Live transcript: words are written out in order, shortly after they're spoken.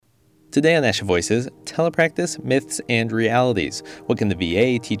Today on Asha Voices, telepractice, myths, and realities. What can the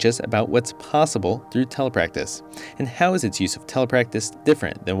VA teach us about what's possible through telepractice? And how is its use of telepractice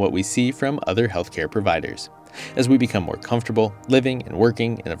different than what we see from other healthcare providers? As we become more comfortable living and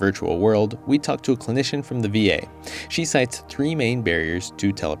working in a virtual world, we talk to a clinician from the VA. She cites three main barriers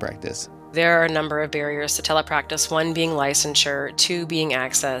to telepractice. There are a number of barriers to telepractice, one being licensure, two being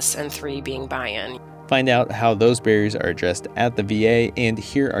access, and three being buy-in. Find out how those barriers are addressed at the VA and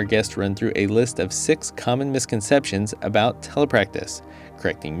hear our guest run through a list of 6 common misconceptions about telepractice,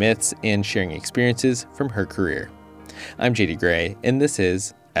 correcting myths and sharing experiences from her career. I'm JD Gray, and this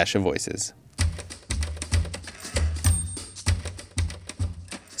is Asha Voices.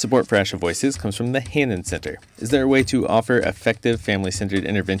 Support for Asha Voices comes from the Hannon Center. Is there a way to offer effective family-centered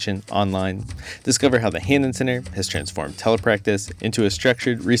intervention online? Discover how the Hannon Center has transformed telepractice into a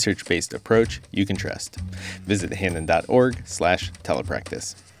structured, research-based approach you can trust. Visit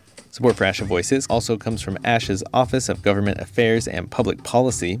hannon.org/telepractice. Support for Asha Voices also comes from ASHA's Office of Government Affairs and Public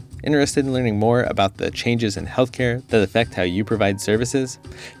Policy. Interested in learning more about the changes in healthcare that affect how you provide services?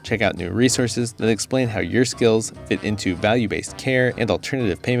 Check out new resources that explain how your skills fit into value-based care and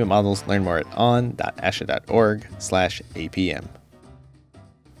alternative payment models. Learn more at on.asha.org/APM.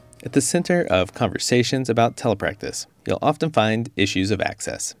 At the center of conversations about telepractice, you'll often find issues of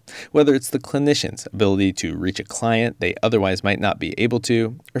access. Whether it's the clinician's ability to reach a client they otherwise might not be able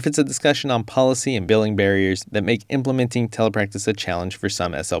to, or if it's a discussion on policy and billing barriers that make implementing telepractice a challenge for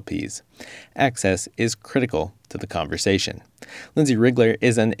some SLPs. Access is critical to the conversation. Lindsay Rigler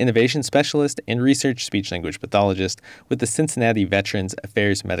is an innovation specialist and research speech-language pathologist with the Cincinnati Veterans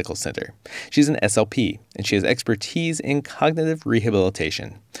Affairs Medical Center. She's an SLP, and she has expertise in cognitive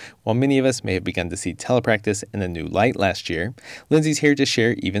rehabilitation. While many of us may have begun to see telepractice in a new light last year, Lindsay's here to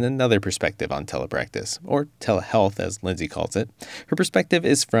share even another perspective on telepractice, or telehealth as Lindsay calls it. Her perspective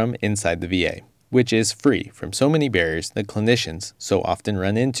is from inside the VA, which is free from so many barriers that clinicians so often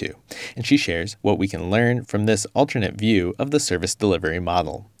run into. And she shares what we can learn from this alternate view of the service delivery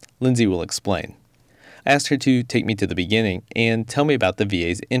model. Lindsay will explain. I asked her to take me to the beginning and tell me about the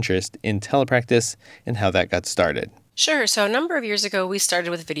VA's interest in telepractice and how that got started. Sure. So a number of years ago, we started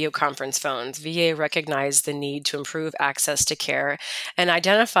with video conference phones. VA recognized the need to improve access to care and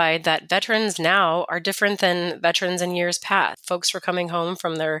identified that veterans now are different than veterans in years past. Folks were coming home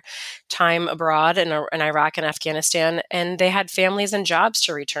from their time abroad in Iraq and Afghanistan, and they had families and jobs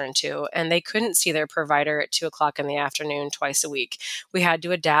to return to, and they couldn't see their provider at 2 o'clock in the afternoon twice a week. We had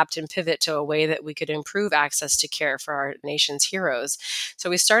to adapt and pivot to a way that we could improve access to care for our nation's heroes. So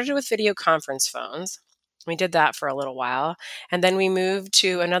we started with video conference phones. We did that for a little while, and then we moved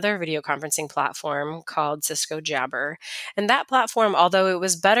to another video conferencing platform called Cisco Jabber. And that platform, although it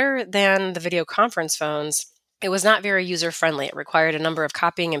was better than the video conference phones, it was not very user-friendly. It required a number of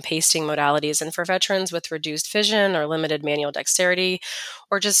copying and pasting modalities, and for veterans with reduced vision or limited manual dexterity,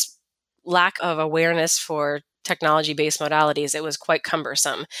 or just lack of awareness for technology-based modalities, it was quite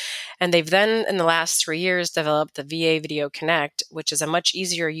cumbersome. And they've then, in the last 3 years, developed the VA Video Connect, which is a much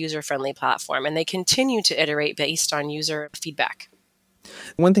easier user-friendly platform, and they continue to iterate based on user feedback.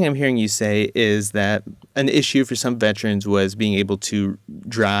 One thing I'm hearing you say is that an issue for some veterans was being able to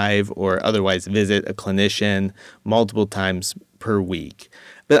drive or otherwise visit a clinician multiple times per week.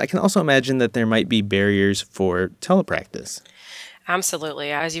 But I can also imagine that there might be barriers for telepractice.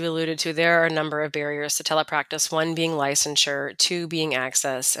 Absolutely. As you alluded to, there are a number of barriers to telepractice, one being licensure, two being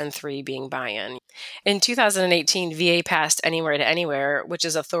access, and three being buy-in. In 2018, VA passed Anywhere to Anywhere, which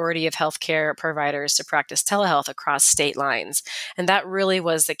is authority of healthcare providers to practice telehealth across state lines. And that really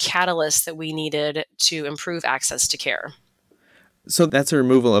was the catalyst that we needed to improve access to care. So that's a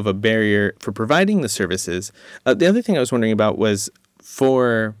removal of a barrier for providing the services. The other thing I was wondering about was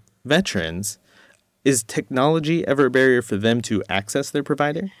for veterans, is technology ever a barrier for them to access their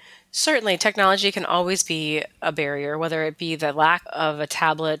provider? Certainly, technology can always be a barrier, whether it be the lack of a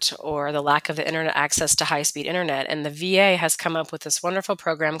tablet or the lack of the internet access to high-speed internet. And the VA has come up with this wonderful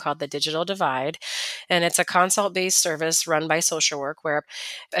program called the Digital Divide. And it's a consult-based service run by social work where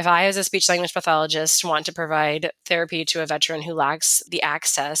if I, as a speech-language pathologist, want to provide therapy to a veteran who lacks the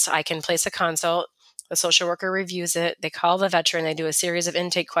access, I can place a consult. The social worker reviews it. They call the veteran. They do a series of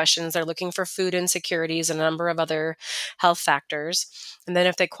intake questions. They're looking for food insecurities and a number of other health factors. And then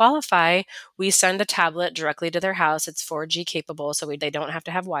if they qualify, we send a tablet directly to their house. It's 4G capable, so they don't have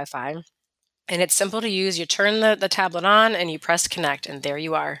to have Wi-Fi. And it's simple to use. You turn the tablet on and you press connect, and there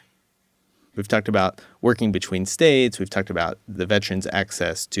you are. We've talked about working between states. We've talked about the veterans'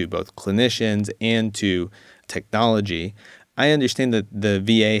 access to both clinicians and to technology. I understand that the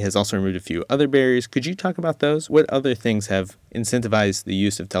VA has also removed a few other barriers. Could you talk about those? What other things have incentivized the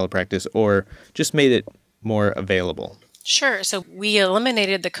use of telepractice or just made it more available? Sure. So we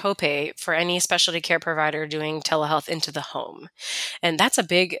eliminated the copay for any specialty care provider doing telehealth into the home. And that's a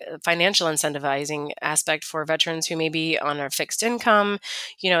big financial incentivizing aspect for veterans who may be on a fixed income.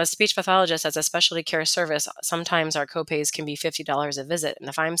 A speech pathologist as a specialty care service, sometimes our copays can be $50 a visit. And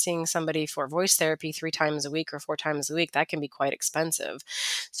if I'm seeing somebody for voice therapy 3 times a week or 4 times a week, that can be quite expensive.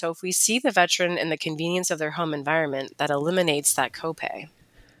 So if we see the veteran in the convenience of their home environment, that eliminates that copay.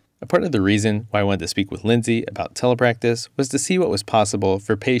 A part of the reason why I wanted to speak with Lindsay about telepractice was to see what was possible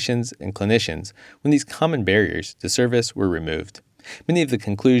for patients and clinicians when these common barriers to service were removed. Many of the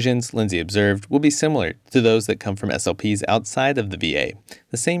conclusions Lindsay observed will be similar to those that come from SLPs outside of the VA.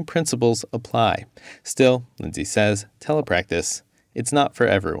 The same principles apply. Still, Lindsay says, telepractice, it's not for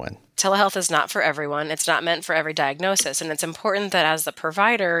everyone. Telehealth is not for everyone. It's not meant for every diagnosis. And it's important that as the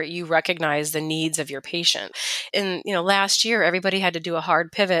provider, you recognize the needs of your patient. And, last year, everybody had to do a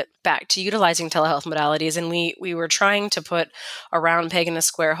hard pivot back to utilizing telehealth modalities. And we were trying to put a round peg in a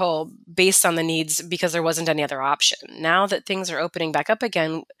square hole based on the needs because there wasn't any other option. Now that things are opening back up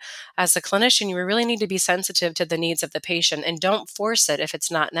again, as a clinician, you really need to be sensitive to the needs of the patient and don't force it if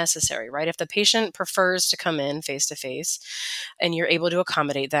it's not necessary, right? If the patient prefers to come in face to face and you're able to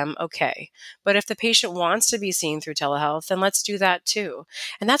accommodate them, okay. But if the patient wants to be seen through telehealth, then let's do that too.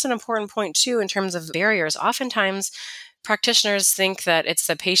 And that's an important point too in terms of barriers. Oftentimes, practitioners think that it's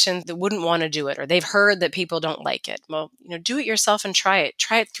the patient that wouldn't want to do it, or they've heard that people don't like it. Well, do it yourself and try it.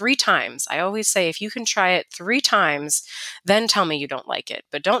 Try it 3 times. I always say, if you can try it 3 times, then tell me you don't like it.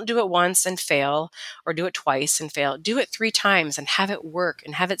 But don't do it once and fail, or do it twice and fail. Do it 3 times and have it work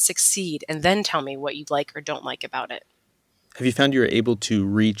and have it succeed, and then tell me what you like or don't like about it. Have you found you're able to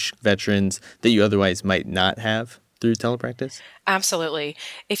reach veterans that you otherwise might not have through telepractice? Absolutely.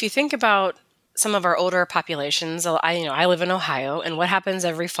 If you think about some of our older populations, I live in Ohio, and what happens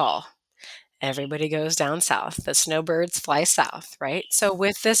every fall? Everybody goes down south. The snowbirds fly south, right? So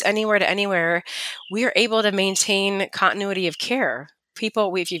with this Anywhere to Anywhere, we are able to maintain continuity of care.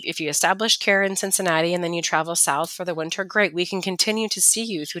 People, if you establish care in Cincinnati and then you travel south for the winter, great. We can continue to see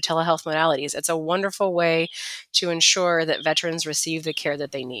you through telehealth modalities. It's a wonderful way to ensure that veterans receive the care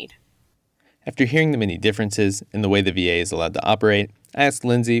that they need. After hearing the many differences in the way the VA is allowed to operate, I asked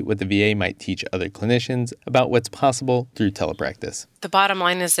Lindsay what the VA might teach other clinicians about what's possible through telepractice. The bottom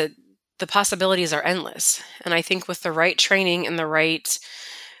line is that the possibilities are endless. And I think with the right training and the right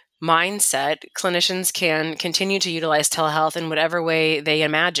mindset, clinicians can continue to utilize telehealth in whatever way they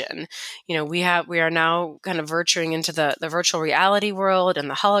imagine. We are now kind of venturing into the virtual reality world and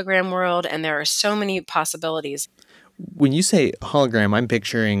the hologram world, and there are so many possibilities. When you say hologram, I'm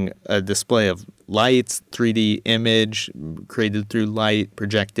picturing a display of lights, 3D image created through light,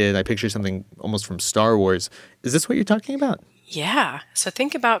 projected. I picture something almost from Star Wars. Is this what you're talking about? Yeah. So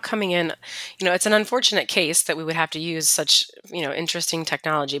think about coming in, it's an unfortunate case that we would have to use such, interesting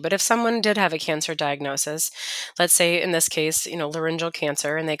technology. But if someone did have a cancer diagnosis, let's say in this case, laryngeal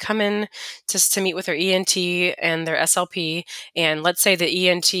cancer, and they come in just to meet with their ENT and their SLP, and let's say the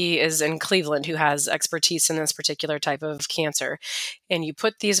ENT is in Cleveland who has expertise in this particular type of cancer, and you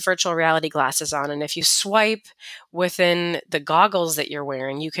put these virtual reality glasses on, and if you swipe within the goggles that you're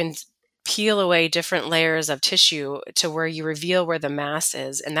wearing, you can peel away different layers of tissue to where you reveal where the mass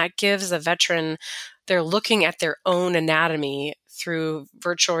is. And that gives the veteran, they're looking at their own anatomy through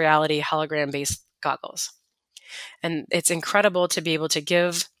virtual reality hologram-based goggles. And it's incredible to be able to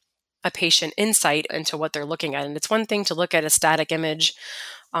give a patient insight into what they're looking at. And it's one thing to look at a static image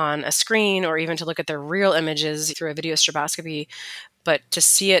on a screen or even to look at their real images through a video stroboscopy, but to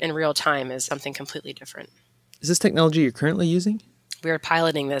see it in real time is something completely different. Is this technology you're currently using? We are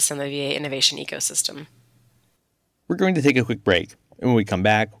piloting this in the VA innovation ecosystem. We're going to take a quick break. And when we come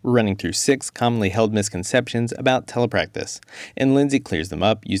back, we're running through 6 commonly held misconceptions about telepractice. And Lindsay clears them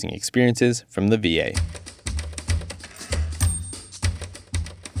up using experiences from the VA.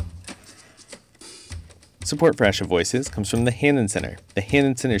 Support for Asha Voices comes from the Hanen Center. The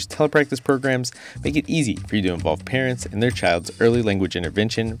Hanen Center's telepractice programs make it easy for you to involve parents in their child's early language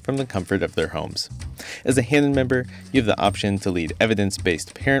intervention from the comfort of their homes. As a Hanen member, you have the option to lead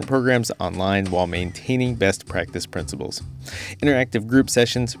evidence-based parent programs online while maintaining best practice principles. Interactive group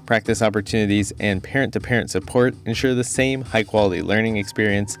sessions, practice opportunities, and parent-to-parent support ensure the same high-quality learning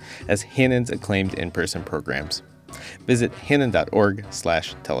experience as Hanen's acclaimed in-person programs. Visit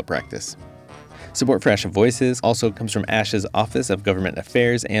hanen.org/telepractice. Support for ASHA Voices also comes from ASHA's Office of Government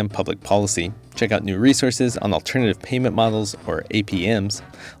Affairs and Public Policy. Check out new resources on alternative payment models, or APMs.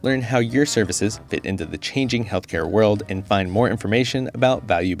 Learn how your services fit into the changing healthcare world and find more information about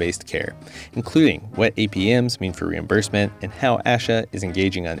value-based care, including what APMs mean for reimbursement and how ASHA is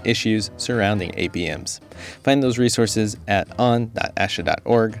engaging on issues surrounding APMs. Find those resources at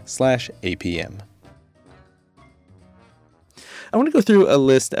on.asha.org/APM. I want to go through a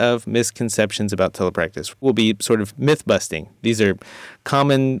list of misconceptions about telepractice. We'll be sort of myth busting. These are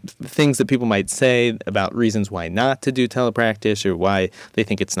common things that people might say about reasons why not to do telepractice or why they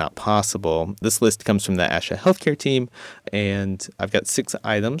think it's not possible. This list comes from the ASHA healthcare team, and I've got 6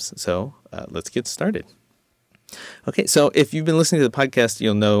 items, so let's get started. Okay, so if you've been listening to the podcast,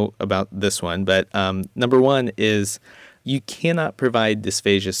 you'll know about this one, but number 1 is you cannot provide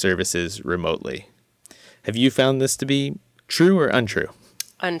dysphagia services remotely. Have you found this to be true or untrue?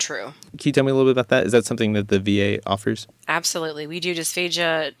 Untrue. Can you tell me a little bit about that? Is that something that the VA offers? Absolutely. We do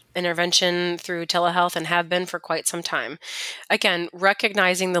dysphagia intervention through telehealth and have been for quite some time. Again,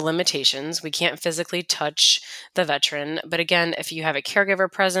 recognizing the limitations, we can't physically touch the veteran. But again, if you have a caregiver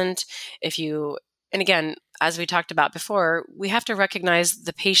present, and again, as we talked about before, we have to recognize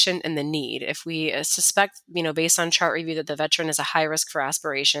the patient and the need. If we suspect, based on chart review that the veteran is a high risk for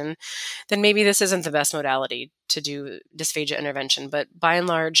aspiration, then maybe this isn't the best modality to do dysphagia intervention. But by and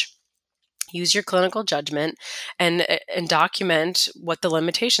large, use your clinical judgment and document what the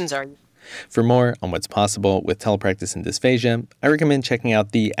limitations are. For more on what's possible with telepractice and dysphagia, I recommend checking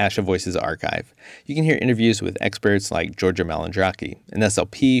out the ASHA Voices archive. You can hear interviews with experts like Georgia Malandraki, an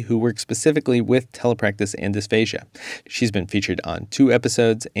SLP who works specifically with telepractice and dysphagia. She's been featured on 2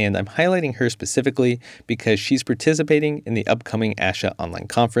 episodes, and I'm highlighting her specifically because she's participating in the upcoming ASHA online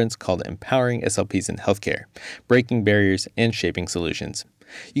conference called Empowering SLPs in Healthcare: Breaking Barriers and Shaping Solutions.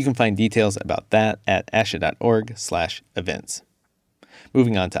 You can find details about that at asha.org/events.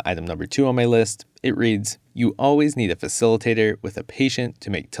 Moving on to item number 2 on my list, it reads, you always need a facilitator with a patient to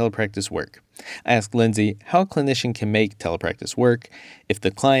make telepractice work. I asked Lindsay how a clinician can make telepractice work if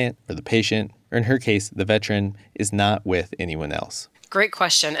the client or the patient, or in her case, the veteran, is not with anyone else. Great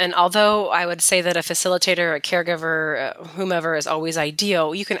question. And although I would say that a facilitator, a caregiver, whomever is always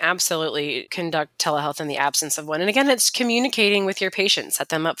ideal, you can absolutely conduct telehealth in the absence of one. And again, it's communicating with your patient, set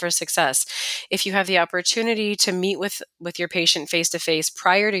them up for success. If you have the opportunity to meet with your patient face-to-face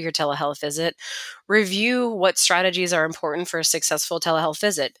prior to your telehealth visit, review what strategies are important for a successful telehealth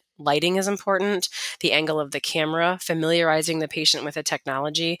visit. Lighting is important, the angle of the camera, familiarizing the patient with the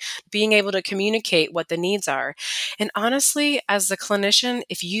technology, being able to communicate what the needs are. And honestly, as the clinician,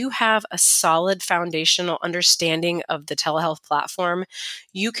 if you have a solid foundational understanding of the telehealth platform,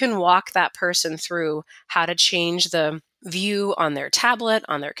 you can walk that person through how to change the view on their tablet,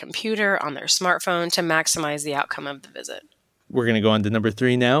 on their computer, on their smartphone to maximize the outcome of the visit. We're going to go on to number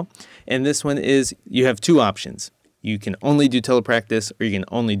 3 now. And this one is you have 2 options. You can only do telepractice or you can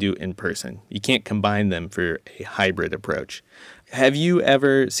only do in-person. You can't combine them for a hybrid approach. Have you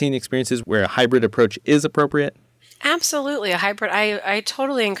ever seen experiences where a hybrid approach is appropriate? Absolutely. A hybrid. I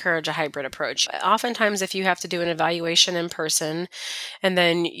totally encourage a hybrid approach. Oftentimes, if you have to do an evaluation in person and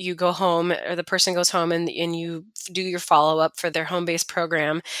then you go home or the person goes home and you do your follow-up for their home-based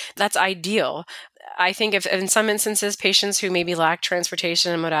program, that's ideal. I think if in some instances, patients who maybe lack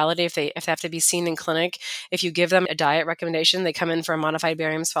transportation and modality, if they have to be seen in clinic, if you give them a diet recommendation, they come in for a modified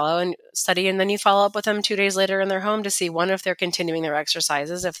barium follow and study, and then you follow up with them 2 days later in their home to see, one, if they're continuing their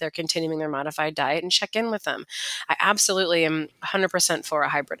exercises, if they're continuing their modified diet, and check in with them. I absolutely am 100% for a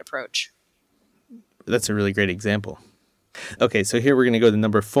hybrid approach. That's a really great example. Okay, so here we're going to go to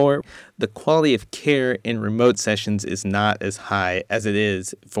number 4. The quality of care in remote sessions is not as high as it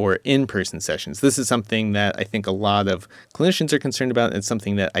is for in-person sessions. This is something that I think a lot of clinicians are concerned about, and it's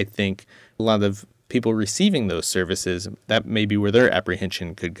something that I think a lot of people receiving those services, that may be where their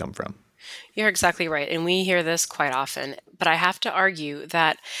apprehension could come from. You're exactly right, and we hear this quite often. But I have to argue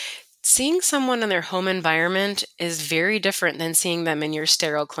that seeing someone in their home environment is very different than seeing them in your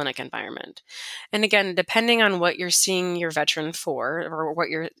sterile clinic environment. And again, depending on what you're seeing your veteran for or what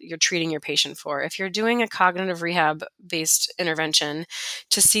you're treating your patient for, if you're doing a cognitive rehab-based intervention,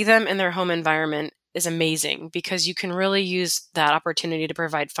 to see them in their home environment is amazing because you can really use that opportunity to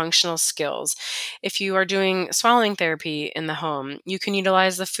provide functional skills. If you are doing swallowing therapy in the home, you can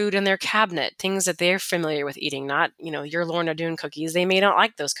utilize the food in their cabinet, things that they're familiar with eating, not, your Lorna Doone cookies. They may not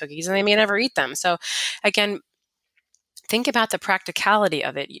like those cookies and they may never eat them. So again, think about the practicality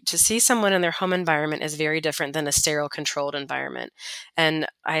of it. To see someone in their home environment is very different than a sterile controlled environment. And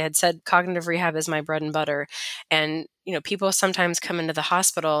I had said cognitive rehab is my bread and butter. And People sometimes come into the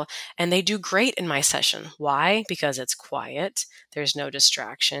hospital and they do great in my session. Why? Because it's quiet, there's no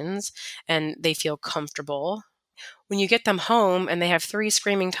distractions, and they feel comfortable. When you get them home and they have 3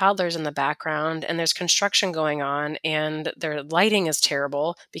 screaming toddlers in the background and there's construction going on and their lighting is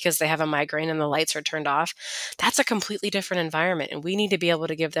terrible because they have a migraine and the lights are turned off, that's a completely different environment. And we need to be able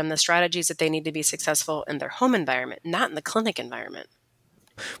to give them the strategies that they need to be successful in their home environment, not in the clinic environment.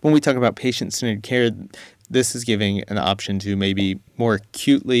 When we talk about patient-centered care, this is giving an option to maybe more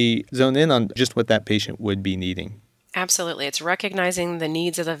acutely zone in on just what that patient would be needing. Absolutely. It's recognizing the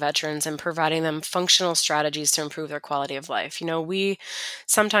needs of the veterans and providing them functional strategies to improve their quality of life. We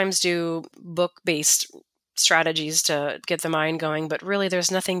sometimes do book-based strategies to get the mind going, but really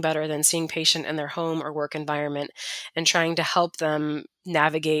there's nothing better than seeing patient in their home or work environment and trying to help them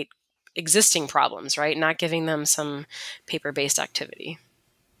navigate existing problems, right? Not giving them some paper-based activity.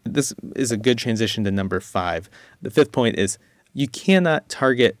 This is a good transition to number 5. The 5th point is you cannot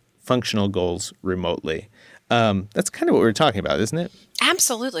target functional goals remotely. That's kind of what we're talking about, isn't it?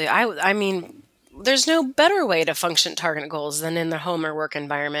 Absolutely. I mean, there's no better way to function target goals than in the home or work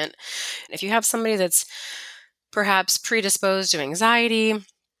environment. If you have somebody that's perhaps predisposed to anxiety,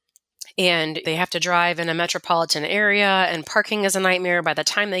 and they have to drive in a metropolitan area and parking is a nightmare. By the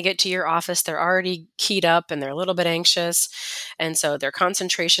time they get to your office, they're already keyed up and they're a little bit anxious. And so their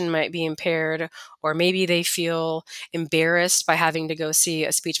concentration might be impaired, or maybe they feel embarrassed by having to go see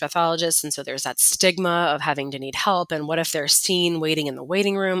a speech pathologist. And so there's that stigma of having to need help. And what if they're seen waiting in the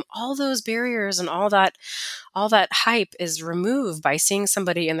waiting room? All those barriers and all that hype is removed by seeing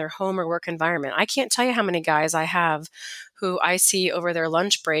somebody in their home or work environment. I can't tell you how many guys I have who I see over their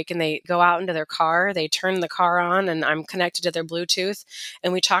lunch break and they go out into their car, they turn the car on and I'm connected to their Bluetooth.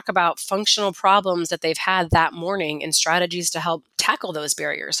 And we talk about functional problems that they've had that morning and strategies to help tackle those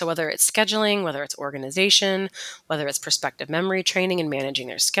barriers. So whether it's scheduling, whether it's organization, whether it's perspective memory training and managing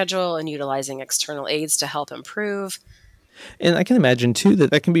their schedule and utilizing external aids to help improve. And I can imagine, too,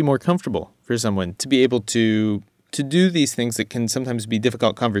 that can be more comfortable for someone to be able to do these things that can sometimes be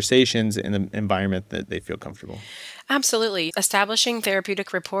difficult conversations in an environment that they feel comfortable. Absolutely. Establishing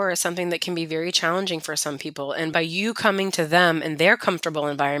therapeutic rapport is something that can be very challenging for some people. And by you coming to them in their comfortable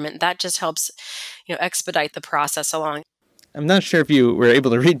environment, that just helps, expedite the process along. I'm not sure if you were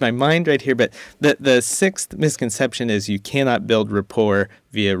able to read my mind right here, but the 6th misconception is you cannot build rapport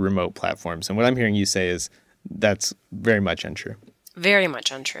via remote platforms. And what I'm hearing you say is that's very much untrue. Very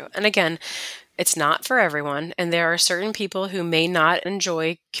much untrue. And again, it's not for everyone, and there are certain people who may not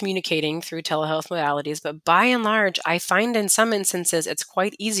enjoy communicating through telehealth modalities, but by and large, I find in some instances it's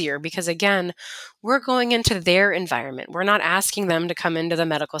quite easier because, again, we're going into their environment. We're not asking them to come into the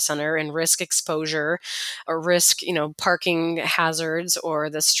medical center and risk exposure or risk, parking hazards or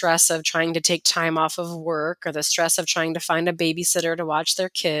the stress of trying to take time off of work or the stress of trying to find a babysitter to watch their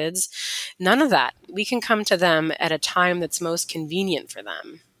kids. None of that. We can come to them at a time that's most convenient for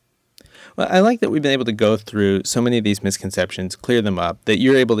them. Well, I like that we've been able to go through so many of these misconceptions, clear them up, that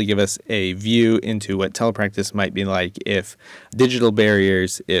you're able to give us a view into what telepractice might be like if digital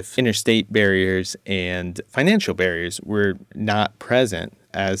barriers, if interstate barriers, and financial barriers were not present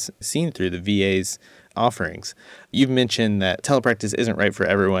as seen through the VA's offerings. You've mentioned that telepractice isn't right for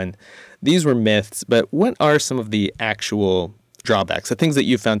everyone. These were myths, but what are some of the actual drawbacks, the things that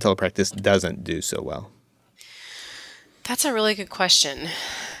you found telepractice doesn't do so well? That's a really good question.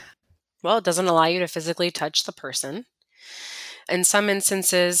 Well, it doesn't allow you to physically touch the person. In some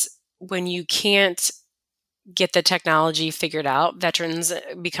instances, when you can't get the technology figured out, veterans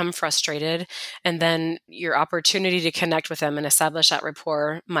become frustrated, and then your opportunity to connect with them and establish that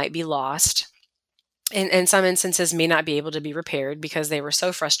rapport might be lost. And some instances may not be able to be repaired because they were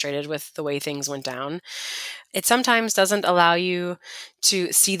so frustrated with the way things went down. It sometimes doesn't allow you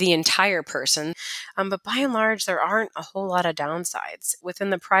to see the entire person, but by and large, there aren't a whole lot of downsides. Within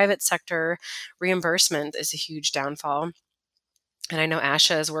the private sector, reimbursement is a huge downfall. And I know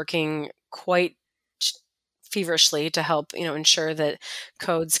ASHA is working quite feverishly to help, ensure that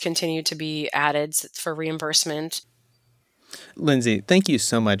codes continue to be added for reimbursement. Lindsay, thank you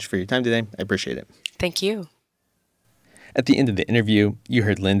so much for your time today. I appreciate it. Thank you. At the end of the interview, you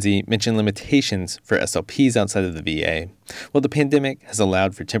heard Lindsay mention limitations for SLPs outside of the VA. While the pandemic has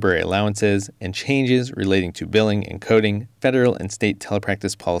allowed for temporary allowances and changes relating to billing and coding, federal and state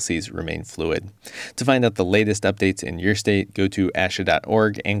telepractice policies remain fluid. To find out the latest updates in your state, go to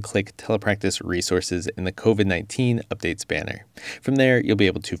asha.org and click Telepractice Resources in the COVID-19 Updates banner. From there, you'll be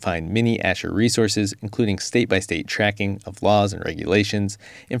able to find many ASHA resources, including state-by-state tracking of laws and regulations,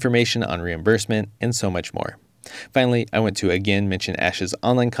 information on reimbursement, and so much more. Finally, I want to again mention ASHA's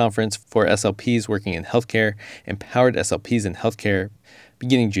online conference for SLPs working in healthcare, Empowered SLPs in Healthcare.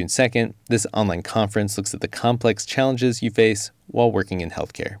 Beginning June 2nd, this online conference looks at the complex challenges you face while working in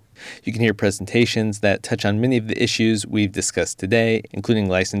healthcare. You can hear presentations that touch on many of the issues we've discussed today, including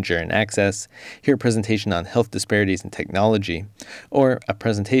licensure and access, hear a presentation on health disparities in technology, or a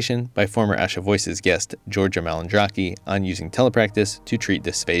presentation by former ASHA Voices guest Georgia Malandraki on using telepractice to treat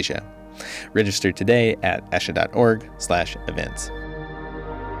dysphagia. Register today at asha.org/events.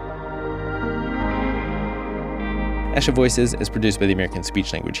 ASHA Voices is produced by the American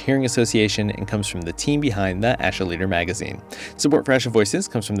Speech Language Hearing Association and comes from the team behind the ASHA Leader magazine. Support for ASHA Voices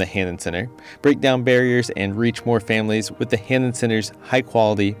comes from the Hanen Center. Break down barriers and reach more families with the Hanen Center's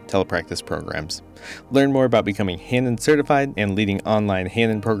high-quality telepractice programs. Learn more about becoming Hanen certified and leading online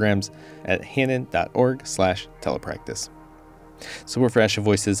Hanen programs at hanen.org/telepractice. Support for ASHA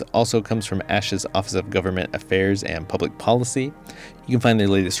Voices also comes from ASHA's Office of Government Affairs and Public Policy. You can find their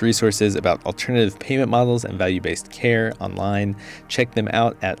latest resources about alternative payment models and value-based care online. Check them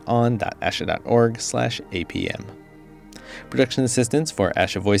out at on.asha.org/APM. Production assistance for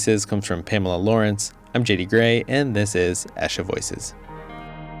ASHA Voices comes from Pamela Lawrence. I'm JD Gray, and this is ASHA Voices.